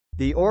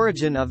The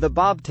origin of the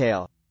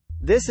bobtail.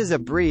 This is a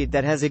breed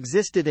that has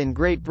existed in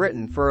Great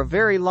Britain for a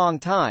very long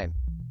time.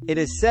 It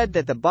is said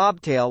that the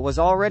bobtail was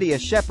already a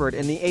shepherd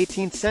in the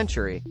 18th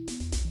century.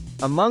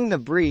 Among the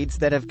breeds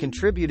that have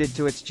contributed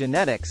to its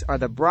genetics are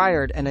the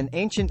Briard and an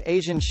ancient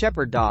Asian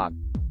shepherd dog.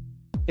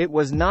 It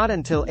was not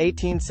until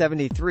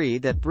 1873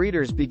 that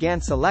breeders began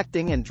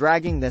selecting and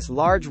dragging this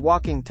large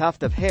walking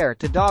tuft of hair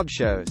to dog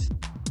shows.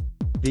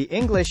 The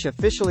English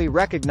officially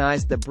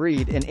recognized the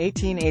breed in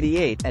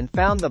 1888 and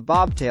found the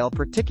bobtail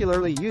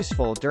particularly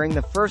useful during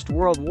the First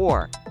World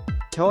War,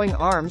 towing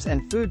arms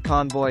and food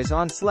convoys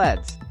on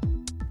sleds.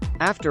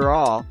 After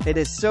all, it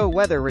is so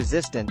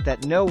weather-resistant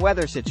that no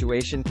weather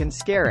situation can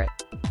scare it.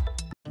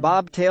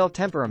 Bobtail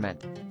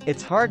Temperament.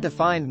 It's hard to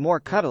find more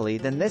cuddly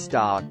than this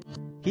dog.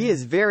 He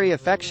is very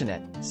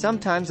affectionate,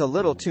 sometimes a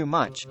little too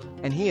much,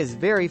 and he is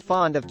very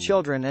fond of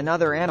children and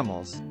other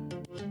animals.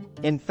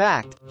 In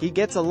fact, he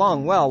gets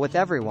along well with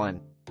everyone.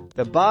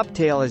 The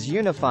bobtail is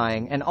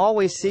unifying and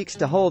always seeks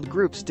to hold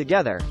groups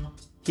together.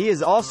 He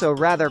is also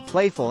rather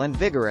playful and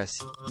vigorous,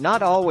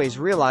 not always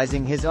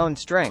realizing his own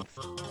strength.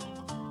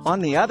 On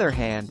the other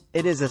hand,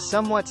 it is a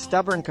somewhat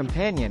stubborn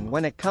companion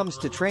when it comes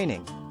to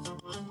training.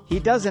 He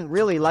doesn't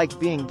really like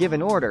being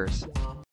given orders,